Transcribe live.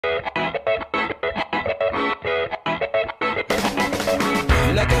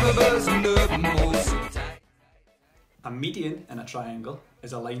A median in a triangle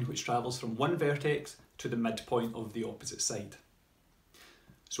is a line which travels from one vertex to the midpoint of the opposite side.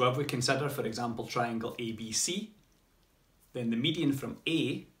 So if we consider, for example, triangle ABC, then the median from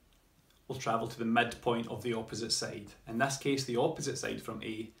A will travel to the midpoint of the opposite side. In this case, the opposite side from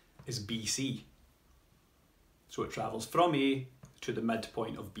A is BC. So it travels from A to the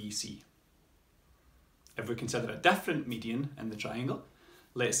midpoint of BC. If we consider a different median in the triangle,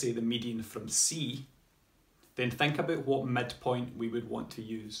 let's say the median from C, then think about what midpoint we would want to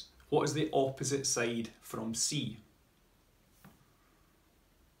use. What is the opposite side from C?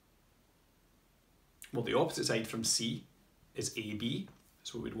 Well, the opposite side from C is AB,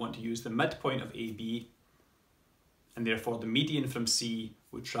 so we'd want to use the midpoint of AB, and therefore the median from C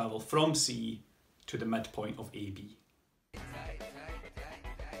would travel from C to the midpoint of AB.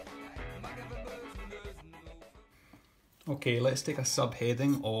 Okay, let's take a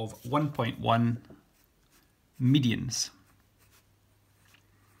subheading of 1.1 medians.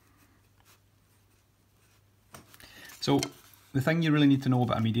 So the thing you really need to know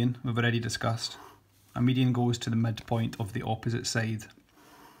about a median, we've already discussed. A median goes to the midpoint of the opposite side.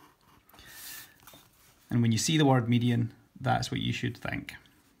 And when you see the word median, that's what you should think.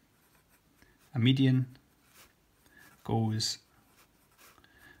 A median goes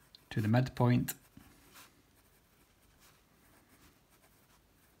to the midpoint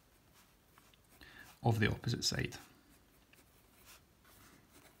of the opposite side.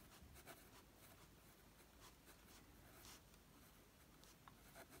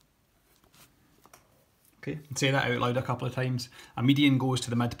 Okay, and say that out loud a couple of times. A median goes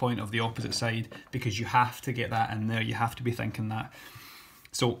to the midpoint of the opposite side, because you have to get that in there, you have to be thinking that.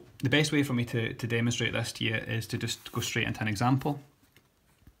 So the best way for me to demonstrate this to you is to just go straight into an example.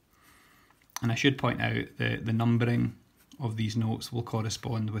 And I should point out that the numbering of these notes will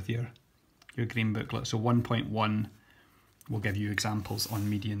correspond with your green booklet. So 1.1 will give you examples on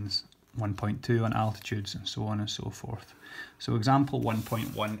medians, 1.2 on altitudes, and so on and so forth. So example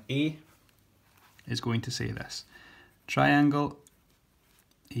 1.1a is going to say this: triangle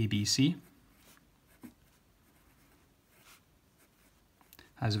ABC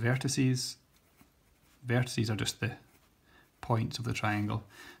has vertices. Vertices are just the points of the triangle.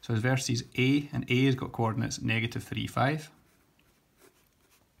 So it has vertices A, and A has got coordinates -3, 5.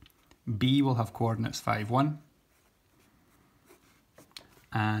 B will have coordinates 5, 1.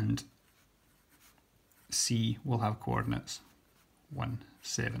 And C will have coordinates 1,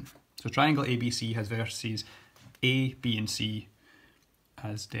 7. So triangle ABC has vertices A, B and C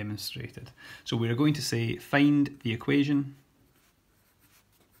as demonstrated. So we're going to say find the equation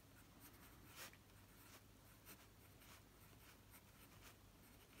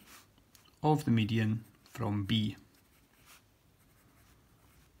of the median from B.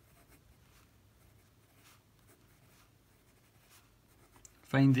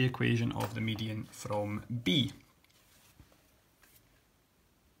 Find the equation of the median from B.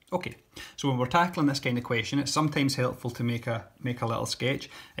 Okay, so when we're tackling this kind of question, it's sometimes helpful to make a little sketch.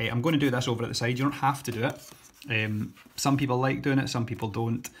 I'm going to do this over at the side. You don't have to do it. Some people like doing it, some people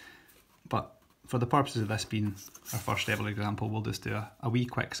don't. But for the purposes of this being our first ever example, we'll just do a wee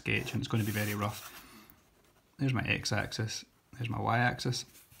quick sketch, and it's going to be very rough. There's my x-axis, there's my y-axis.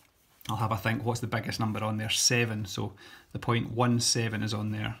 I'll have a think, what's the biggest number on there? 7, so the 0.17 is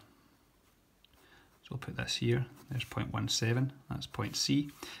on there. So I'll put this here, there's 0.17, that's point C.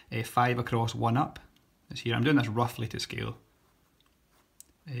 5 across, 1 up is here. I'm doing this roughly to scale.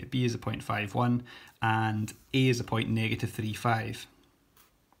 B is a 0.51 and A is a -3.5,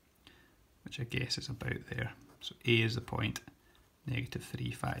 which I guess is about there. So A is the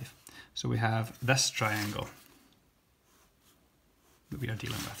 -3.5. So we have this triangle that we are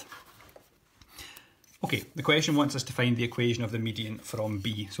dealing with. Okay, the question wants us to find the equation of the median from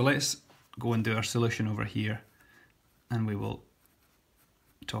B. So let's go and do our solution over here, and we will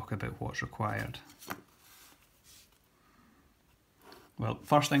talk about what's required. Well,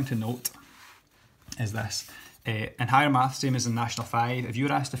 first thing to note is this. In higher maths, same as in National 5, if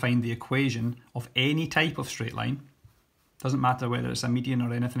you're asked to find the equation of any type of straight line, doesn't matter whether it's a median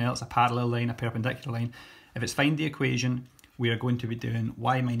or anything else, a parallel line, a perpendicular line, if it's find the equation, we are going to be doing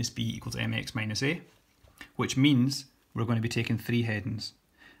y minus b equals mx minus a, which means we're going to be taking 3 headings.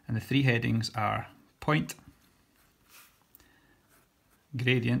 And the 3 headings are point,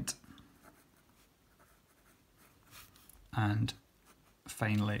 gradient, and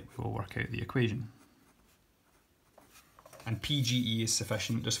finally we will work out the equation. And PGE is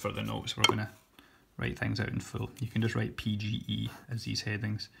sufficient just for the notes. We're going to write things out in full. You can just write PGE as these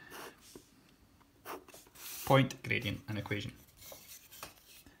headings. Point, gradient, and equation.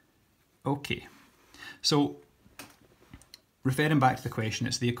 Okay, so referring back to the question,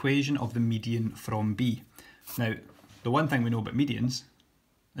 it's the equation of the median from B. Now, the one thing we know about medians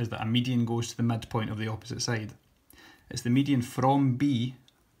is that a median goes to the midpoint of the opposite side. It's the median from B,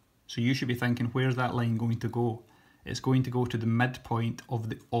 so you should be thinking, where's that line going to go? It's going to go to the midpoint of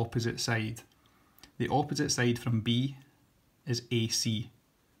the opposite side. The opposite side from B is AC.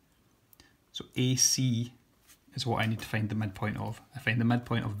 So AC is what I need to find the midpoint of. I find the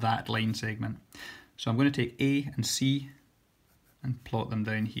midpoint of that line segment. So I'm going to take A and C and plot them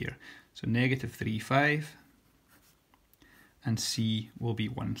down here. So negative 3, 5, and C will be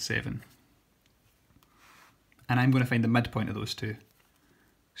 1, 7. And I'm going to find the midpoint of those two.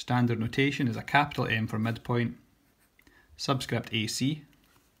 Standard notation is a capital M for midpoint, subscript AC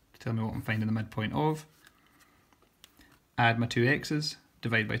to tell me what I'm finding the midpoint of, add my two x's,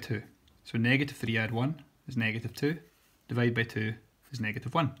 divide by 2. So negative 3 add 1 is negative 2, divide by 2 is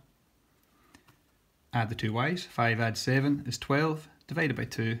negative 1. Add the two y's, 5 add 7 is 12, divided by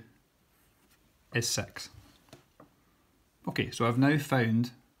 2 is 6. Okay, so I've now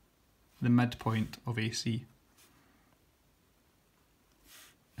found the midpoint of AC.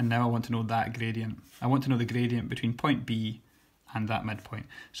 And now I want to know that gradient. I want to know the gradient between point B and that midpoint.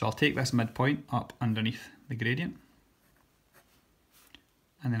 So I'll take this midpoint up underneath the gradient.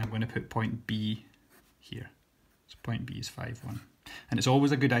 And then I'm going to put point B here. So point B is 5, 1. And it's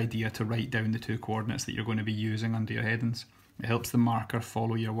always a good idea to write down the two coordinates that you're going to be using under your headings. It helps the marker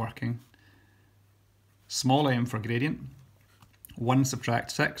follow your working. Small m for gradient. 1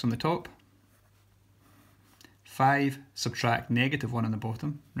 subtract 6 on the top. 5 subtract negative 1 on the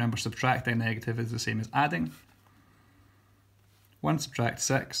bottom. Remember, subtracting negative is the same as adding. 1 subtract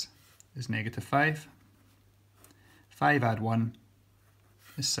 6 is negative 5. 5 add 1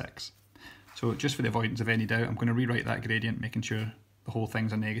 is 6. So just for the avoidance of any doubt, I'm going to rewrite that gradient, making sure the whole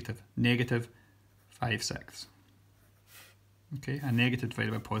thing's a negative. Negative 5/6. Okay, a negative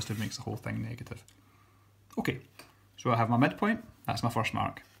divided by positive makes the whole thing negative. Okay, so I have my midpoint, that's my first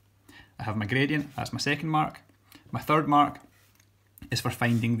mark. I have my gradient, that's my second mark. My third mark is for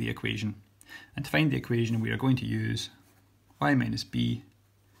finding the equation. And to find the equation, we are going to use y minus b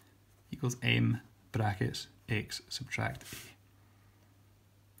equals m brackets x subtract a.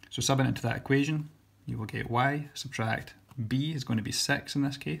 So subbing into that equation, you will get y subtract b is going to be 6 in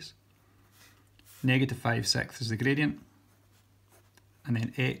this case. Negative 5/6 is the gradient. And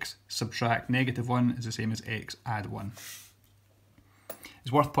then x subtract negative 1 is the same as x add 1.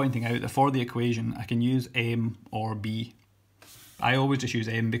 It's worth pointing out that for the equation, I can use m or b. I always just use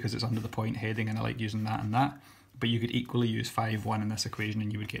m because it's under the point heading and I like using that and that. But you could equally use 5, 1 in this equation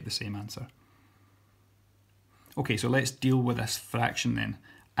and you would get the same answer. Okay, so let's deal with this fraction then.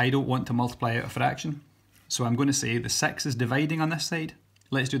 I don't want to multiply out a fraction, so I'm going to say the 6 is dividing on this side.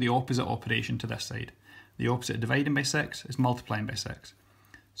 Let's do the opposite operation to this side. The opposite of dividing by 6 is multiplying by 6.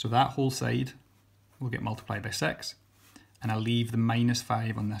 So that whole side will get multiplied by 6, and I'll leave the minus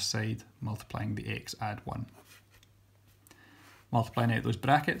 5 on this side, multiplying the x add 1. Multiplying out those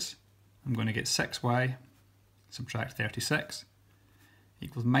brackets, I'm going to get 6y subtract 36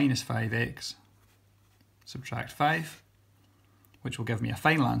 equals minus 5x subtract 5, which will give me a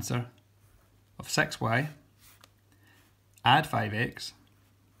final answer of 6y add 5x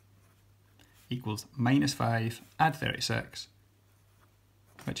equals minus 5 add 36,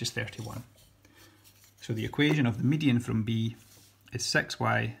 which is 31. So the equation of the median from B is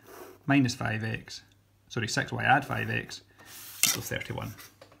 6y minus 5x, sorry, 6y add 5x equals 31.